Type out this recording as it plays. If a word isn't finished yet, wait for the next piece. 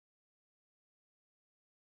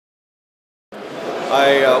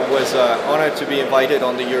I was honored to be invited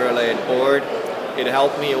on the euroLED board. It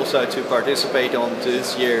helped me also to participate on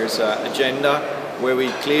this year's agenda, where we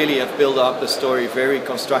clearly have built up the story very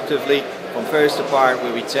constructively. From first part,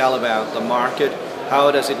 where we tell about the market,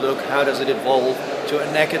 how does it look, how does it evolve, to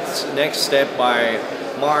a next step by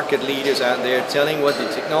market leaders out there telling what the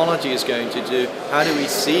technology is going to do. How do we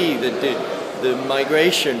see the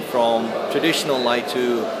migration from traditional light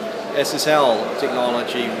to SSL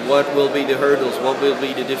technology? What will be the hurdles? What will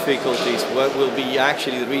be the difficulties? What will be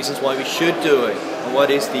actually the reasons why we should do it? And what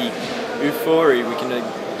is the euphoria we can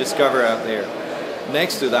discover out there?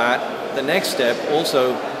 Next to that, the next step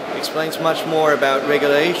also explains much more about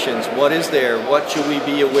regulations. What is there? What should we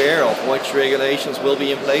be aware of? Which regulations will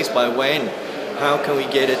be in place by when? How can we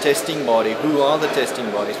get a testing body? Who are the testing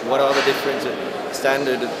bodies? What are the different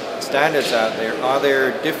standards out there? Are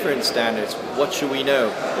there different standards? What should we know?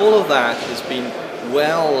 All of that has been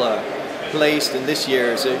well placed in this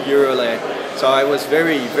year's euroLED. So I was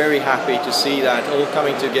very, very happy to see that all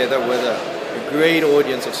coming together with a great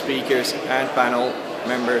audience of speakers and panel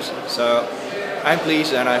members. So I'm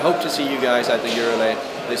pleased, and I hope to see you guys at the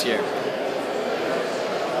euroLED this year.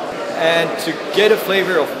 And to get a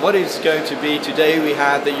flavor of what it's going to be, today we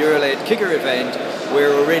had the euroLED Kicker event,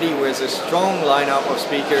 where already was a strong lineup of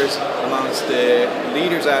speakers amongst the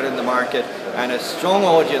leaders out in the market, and a strong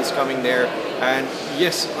audience coming there. And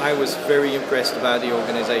yes, I was very impressed about the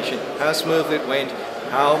organization, how smooth it went,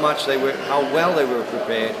 how well they were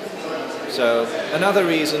prepared. So another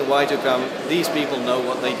reason why to come. These people know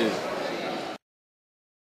what they do.